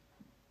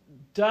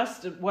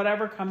dust,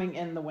 whatever coming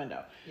in the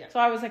window. Yeah. So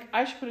I was like,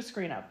 I should put a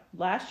screen up.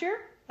 Last year,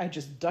 I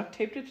just duct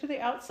taped it to the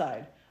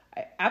outside.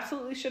 I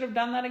absolutely should have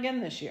done that again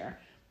this year.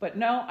 But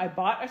no, I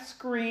bought a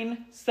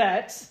screen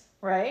set,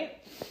 right?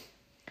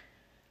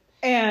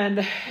 And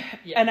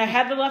I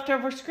had the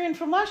leftover screen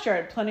from last year. I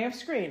had plenty of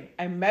screen.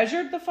 I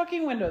measured the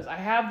fucking windows. I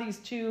have these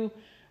two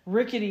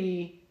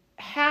rickety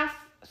half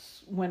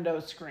window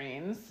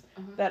screens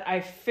that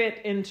I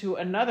fit into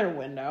another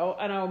window,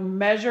 and I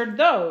measured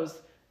those.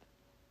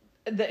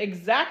 The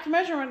exact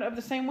measurement of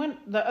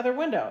the other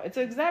window. It's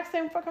the exact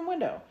same fucking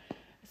window.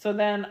 So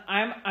then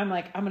I'm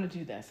like, I'm gonna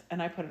do this,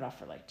 and I put it off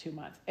for like 2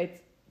 months.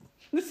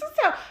 This is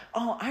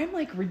how, I'm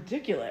like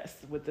ridiculous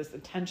with this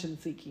attention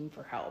seeking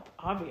for help,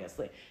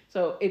 obviously.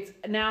 So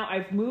now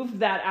I've moved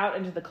that out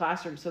into the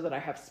classroom so that I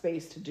have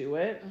space to do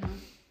it.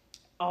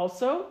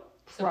 Also,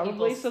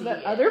 probably so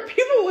that other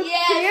people would see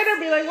it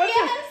and be like, what's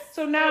this?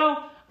 So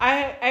now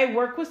I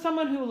work with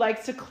someone who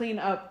likes to clean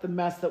up the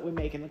mess that we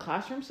make in the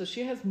classroom. So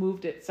she has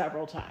moved it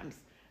several times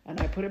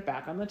and I put it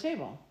back on the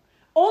table.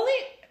 Only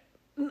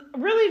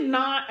really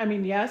not, I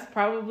mean, yes,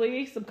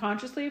 probably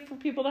subconsciously for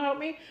people to help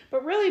me,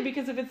 but really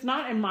because if it's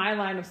not in my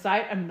line of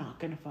sight, I'm not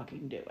going to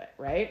fucking do it,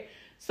 right?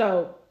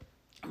 So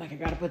I'm like, I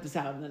got to put this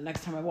out and the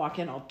next time I walk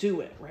in, I'll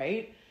do it,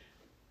 right?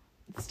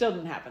 It still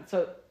didn't happen.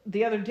 So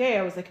the other day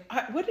I was like,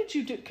 what did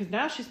you do? Because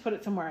now she's put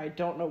it somewhere I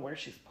don't know where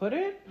she's put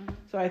it.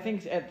 So I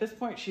think at this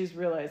point she's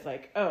realized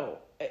like,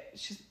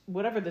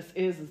 whatever this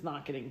is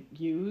not getting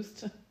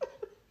used.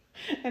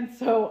 And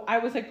so I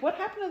was like, what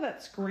happened to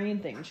that screen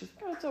thing? And she's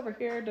like, it's over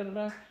here,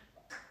 da-da-da.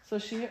 So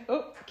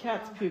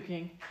cat's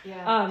puking.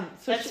 Yeah.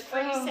 That's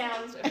free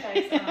sound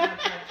effects on our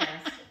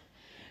podcast.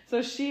 So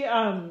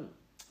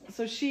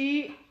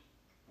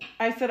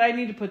I said, I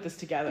need to put this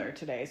together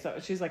today. So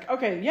she's like,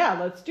 okay, yeah,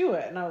 let's do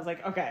it. And I was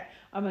like, okay,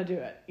 I'm going to do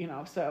it.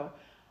 So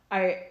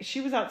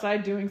she was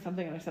outside doing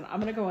something and I said, I'm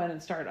going to go in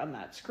and start on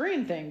that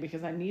screen thing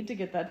because I need to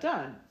get that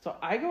done. So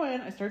I go in,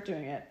 I start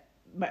doing it.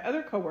 My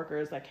other coworker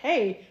is like,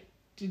 hey,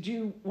 did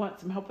you want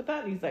some help with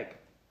that? And he's like,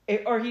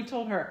 he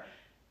told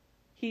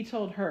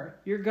her,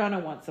 you're going to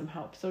want some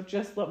help. So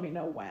just let me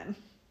know when.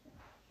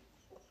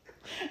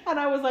 And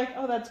I was like,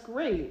 oh, that's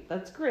great.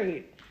 That's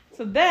great.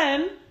 So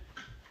then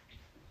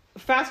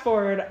fast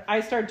forward, I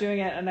start doing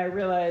it and I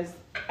realize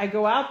I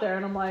go out there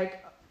and I'm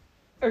like,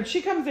 or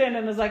she comes in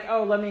and is like,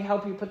 oh, let me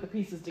help you put the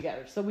pieces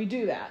together. So we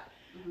do that.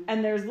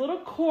 And there's a little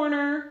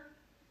corner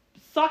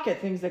socket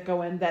things that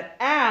go in that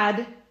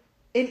add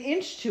an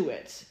inch to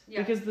it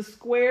because the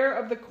square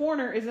of the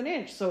corner is an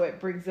inch. So it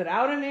brings it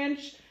out an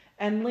inch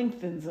and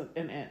lengthens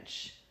an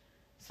inch.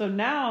 So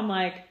now I'm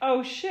like,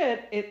 oh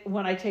shit,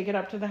 when I take it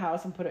up to the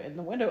house and put it in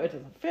the window, it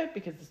doesn't fit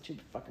because it's too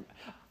fucking...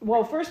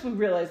 Well, first we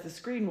realized the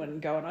screen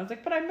wouldn't go, and I was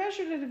like, but I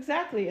measured it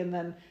exactly. And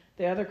then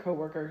the other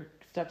coworker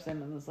steps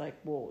in and was like,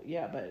 well,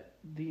 yeah, but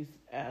these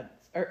ads...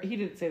 Or he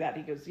didn't say that.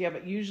 He goes, yeah,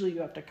 but usually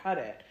you have to cut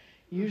it.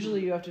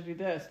 Usually you have to do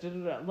this.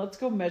 Let's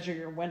go measure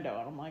your window.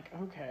 And I'm like,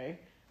 okay.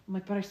 I'm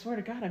like, but I swear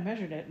to God, I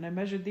measured it, and I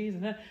measured these,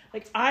 and then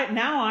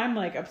now I'm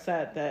like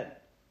upset that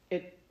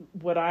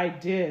what I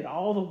did,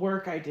 all the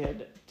work I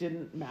did,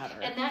 didn't matter.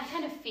 And that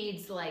kind of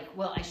feeds like,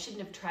 well, I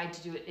shouldn't have tried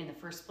to do it in the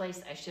first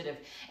place. I should have.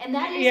 And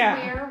that is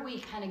where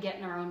we kind of get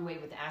in our own way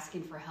with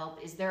asking for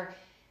help.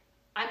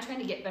 I'm trying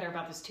to get better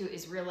about this too,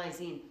 is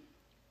realizing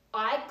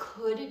I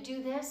could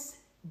do this,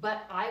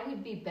 but I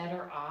would be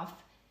better off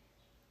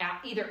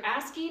either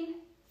asking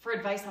for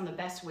advice on the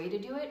best way to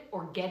do it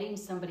or getting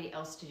somebody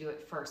else to do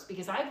it first.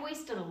 Because I've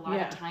wasted a lot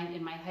of time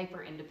in my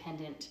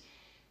hyper-independent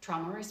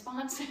trauma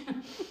response.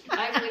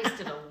 I've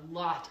wasted a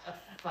lot of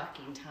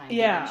fucking time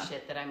doing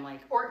shit that I'm like,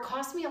 or it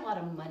cost me a lot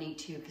of money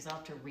too, because I'll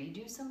have to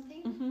redo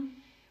something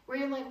where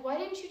you're like, why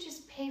didn't you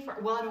just pay for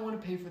it? Well, I don't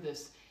want to pay for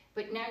this,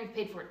 but now you've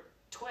paid for it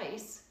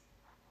twice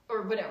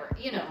or whatever,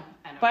 I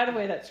don't By the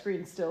way, that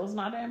screen still is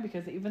not in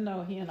because even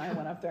though he and I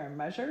went up there and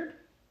measured,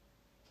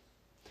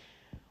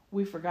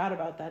 we forgot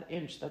about that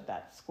inch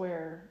that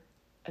square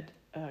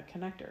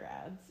connector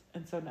adds.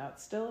 And so now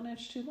it's still an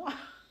inch too long.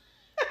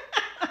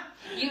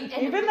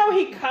 Even though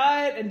he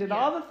cut and did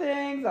all the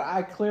things,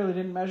 I clearly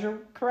didn't measure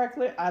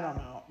correctly. I don't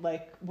know,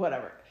 like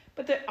whatever.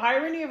 But the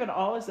irony of it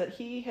all is that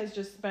he has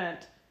just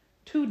spent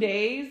 2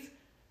 days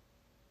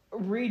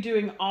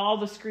redoing all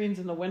the screens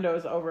in the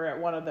windows over at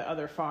one of the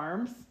other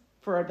farms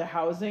for the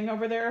housing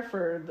over there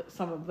for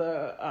some of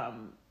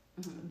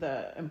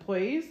the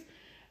employees.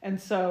 And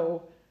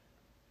so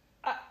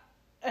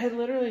I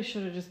literally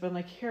should have just been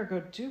like, here, go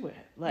do it.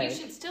 Like, you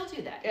should still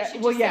do that.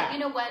 You should say, you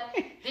know what?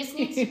 This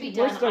needs to be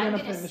done. I'm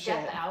going to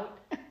step out.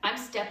 I'm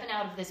stepping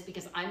out of this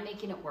because I'm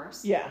making it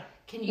worse. Yeah.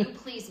 Can you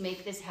please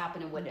make this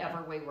happen in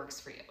whatever way works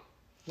for you?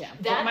 Yeah.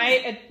 But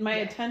my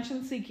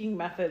attention-seeking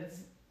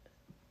methods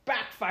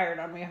backfired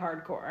on me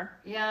hardcore.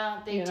 Yeah,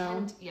 they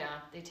tend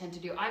to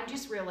do. I'm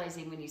just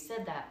realizing when you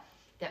said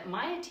that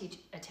my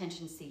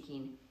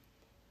attention-seeking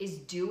is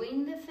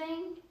doing the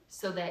thing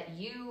so that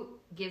you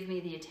give me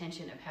the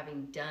attention of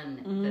having done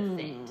the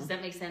thing. Does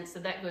that make sense? So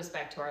that goes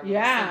back to our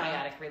little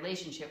symbiotic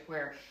relationship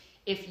where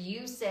if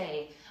you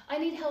say, I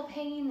need help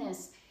hanging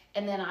this,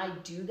 and then I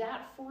do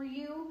that for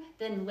you,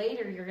 then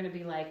later you're going to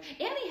be like,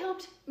 Annie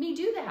helped me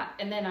do that.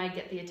 And then I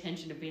get the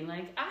attention of being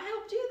like, I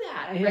helped do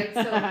that. Right?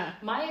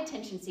 So my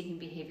attention-seeking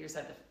behaviors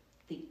are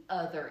the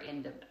other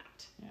end of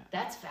that. Yeah.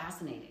 That's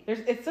fascinating.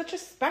 It's such a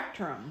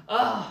spectrum.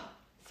 Oh,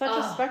 Such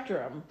a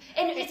spectrum.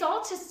 And it's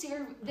all to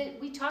serve that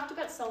we talked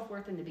about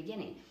self-worth in the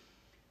beginning.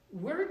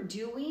 We're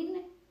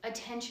doing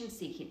attention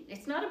seeking.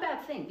 It's not a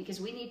bad thing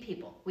because we need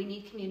people. We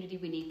need community.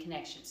 We need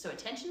connection. So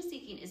attention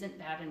seeking isn't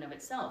bad in of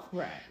itself.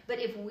 Right. But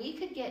if we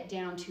could get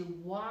down to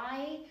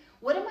I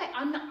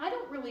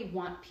don't really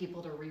want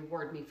people to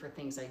reward me for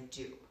things I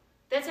do.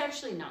 That's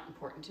actually not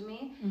important to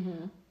me.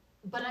 Mm-hmm.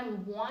 But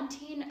I'm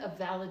wanting a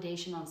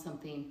validation on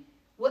something.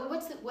 What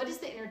is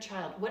the inner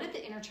child? What did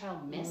the inner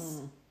child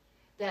miss?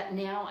 That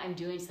now I'm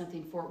doing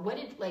something for. Why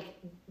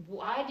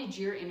does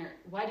your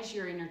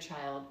inner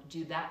child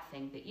do that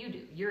thing that you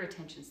do? You're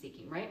attention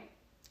seeking, right?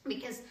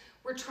 Because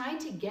we're trying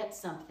to get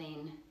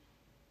something.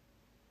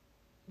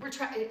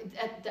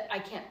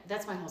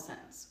 That's my whole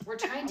sentence. We're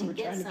trying to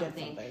get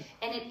something,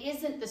 and it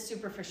isn't the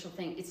superficial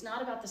thing. It's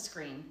not about the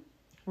screen.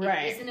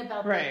 Right. It isn't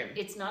about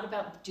it's not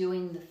about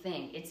doing the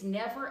thing. It's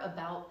never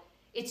about.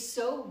 It's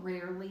so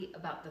rarely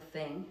about the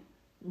thing.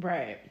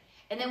 Right.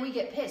 And then we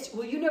get pissed.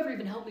 Well, you never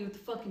even helped me with the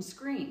fucking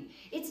screen.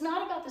 It's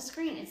not about the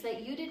screen. It's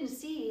that you didn't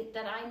see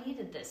that I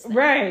needed this thing.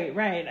 Right.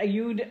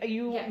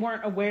 You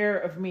weren't aware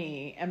of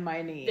me and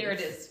my needs. There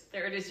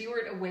it is. You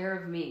weren't aware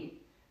of me.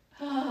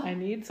 I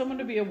need someone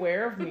to be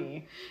aware of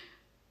me.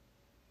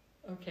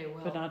 Okay,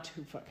 well. But not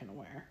too fucking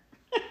aware.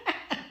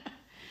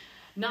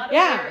 Not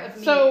aware of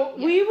me. So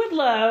we would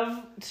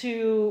love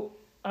to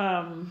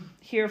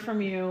hear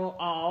from you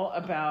all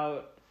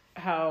about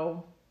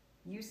how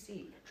you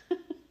seek.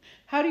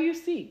 How do you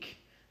seek?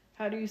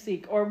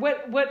 Or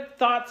what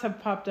thoughts have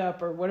popped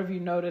up, or what have you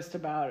noticed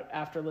about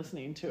after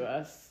listening to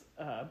us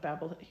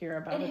babble here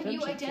about attention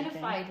seeking? And have you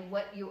identified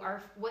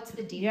what's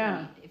the deeper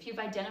need? If you've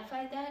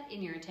identified that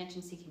in your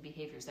attention-seeking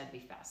behaviors, that'd be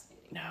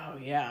fascinating. Oh,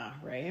 yeah,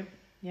 right?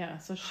 Yeah,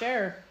 so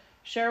share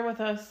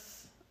with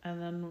us,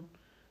 and then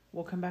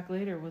we'll come back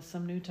later with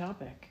some new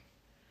topic.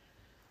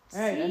 All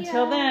right,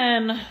 until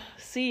then,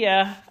 see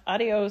ya.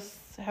 Adios.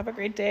 Have a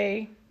great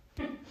day.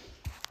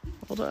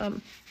 Hold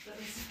on.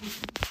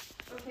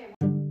 Okay.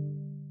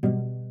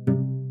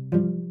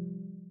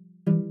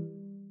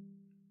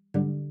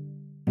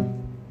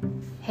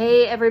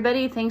 Hey,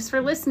 everybody. Thanks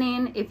for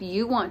listening. If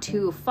you want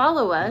to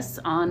follow us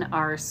on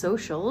our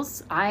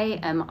socials, I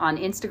am on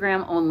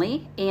Instagram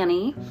only,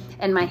 Annie,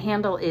 and my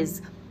handle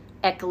is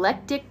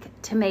Eclectic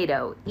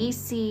Tomato,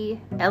 ECLECTIC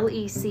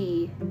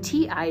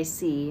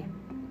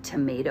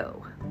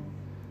Tomato.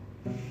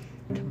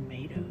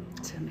 Tomato.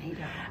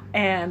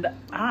 And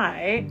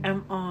I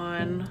am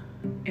on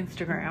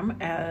Instagram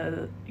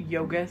as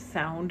Yoga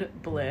Sound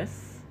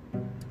Bliss.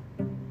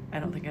 I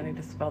don't think I need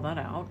to spell that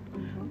out.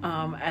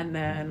 And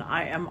then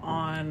I am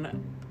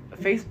on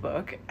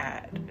Facebook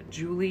at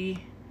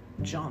Julie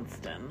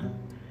Johnston.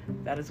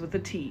 That is with a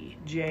T.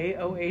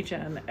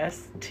 JOHNSTON.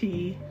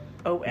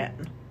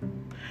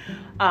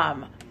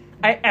 I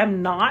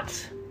am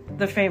not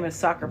the famous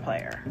soccer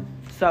player.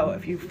 So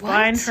if you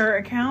find her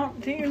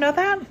account, do you know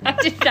that? I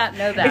did not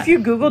know that. If you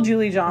Google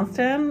Julie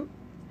Johnston,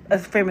 a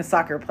famous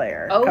soccer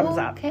player comes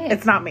up.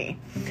 It's not me.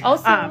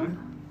 Also,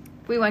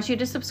 we want you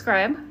to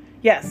subscribe.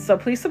 Yes, so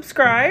please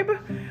subscribe.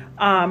 We're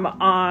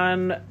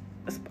on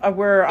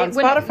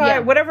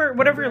Spotify,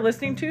 whatever you're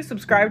listening to,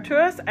 subscribe to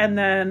us, and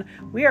then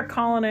we are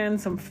calling in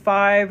some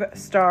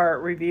 5-star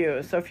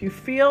reviews. So if you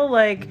feel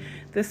like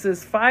this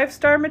is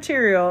 5-star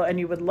material and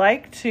you would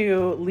like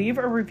to leave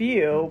a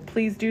review,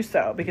 please do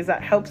so, because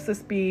that helps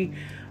us be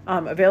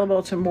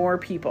available to more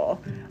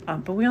people.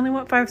 But we only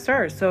want 5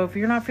 stars. So if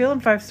you're not feeling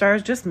 5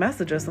 stars, just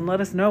message us and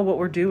let us know what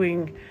we're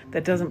doing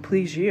that doesn't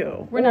please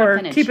you. We're not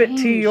gonna keep it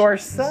to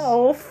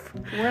yourself.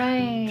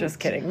 Right. Just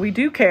kidding. We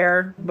do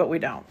care, but we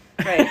don't.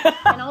 Right.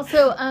 And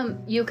also,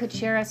 you could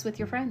share us with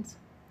your friends.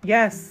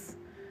 Yes.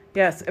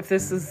 If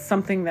this is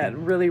something that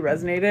really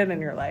resonated and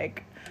you're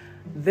like,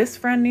 this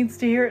friend needs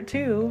to hear it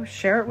too,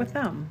 share it with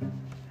them.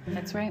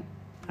 That's right.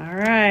 All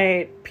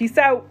right. Peace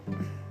out.